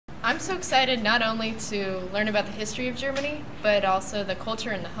I'm so excited not only to learn about the history of Germany, but also the culture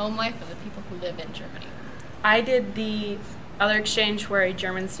and the home life of the people who live in Germany. I did the other exchange where a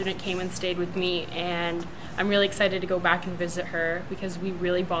German student came and stayed with me, and I'm really excited to go back and visit her because we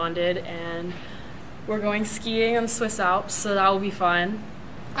really bonded, and we're going skiing on the Swiss Alps, so that will be fun.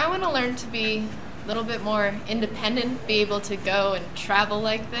 I want to learn to be a little bit more independent, be able to go and travel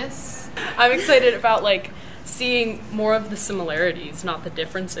like this. I'm excited about seeing more of the similarities, not the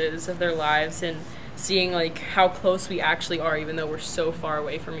differences of their lives, and seeing how close we actually are even though we're so far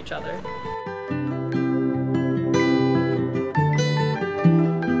away from each other.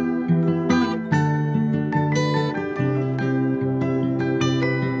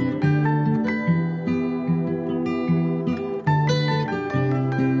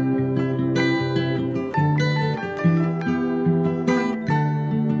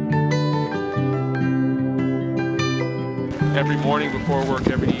 Every morning before work,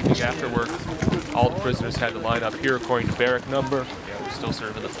 every evening after work, all the prisoners had to line up here according to barrack number. Yeah, we're still sort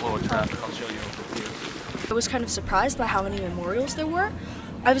of in the flow of traffic. I'll show you over here. I was kind of surprised by how many memorials there were.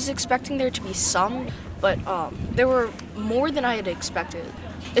 I was expecting there to be some, but there were more than I had expected.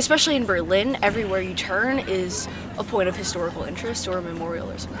 Especially in Berlin, everywhere you turn is a point of historical interest or a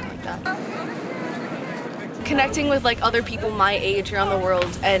memorial or something like that. Connecting with other people my age around the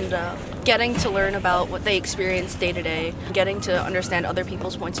world and getting to learn about what they experience day to day, getting to understand other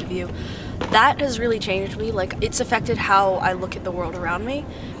people's points of view, that has really changed me. It's affected how I look at the world around me.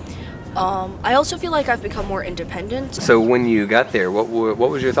 I also feel like I've become more independent. So when you got there, what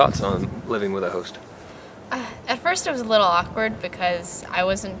was your thoughts on living with a host? At first it was a little awkward because I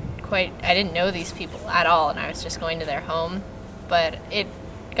didn't know these people at all, and I was just going to their home, but it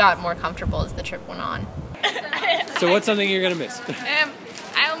got more comfortable as the trip went on. So what's something you're going to miss?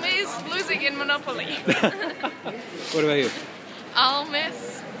 I'll miss losing in Monopoly. What about you? I'll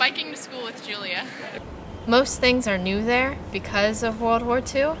miss biking to school with Julia. Most things are new there because of World War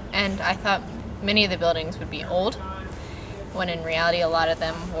II, and I thought many of the buildings would be old, when in reality a lot of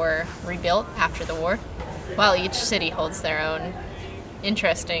them were rebuilt after the war. While each city holds their own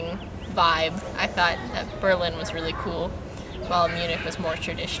interesting vibe, I thought that Berlin was really cool, while Munich was more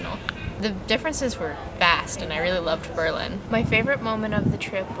traditional. The differences were vast, and I really loved Berlin. My favorite moment of the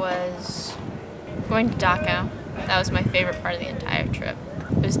trip was going to Dachau. That was my favorite part of the entire trip.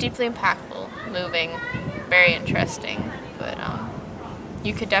 It was deeply impactful, moving, very interesting, but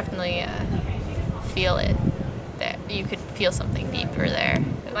you could definitely feel it. That you could feel something deeper there.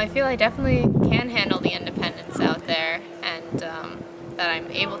 I feel I definitely can handle the independence out there, and that I'm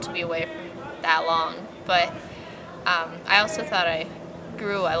able to be away from that long, but I also thought I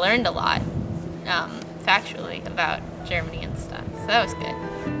learned a lot factually about Germany and stuff, so that was good.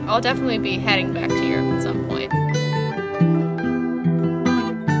 I'll definitely be heading back to Europe at some point.